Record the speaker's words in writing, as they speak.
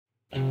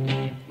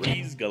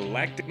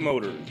Galactic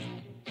Motors,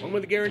 one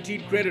with a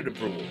guaranteed credit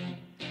approval.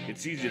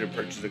 It's easy to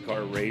purchase a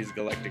car at Ray's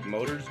Galactic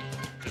Motors.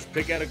 Just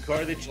pick out a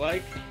car that you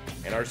like,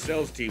 and our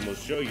sales team will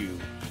show you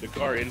the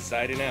car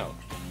inside and out.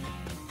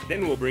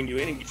 Then we'll bring you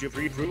in and get you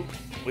pre-approved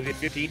within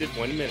 15 to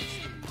 20 minutes.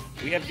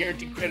 We have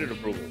guaranteed credit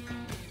approval.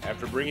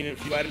 After bringing in a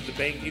few items the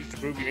bank needs to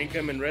prove your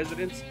income and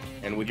residence,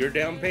 and with your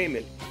down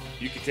payment,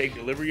 you can take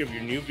delivery of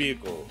your new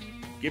vehicle.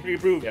 Get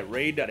pre-approved at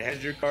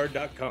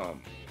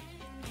ray.hasyourcar.com.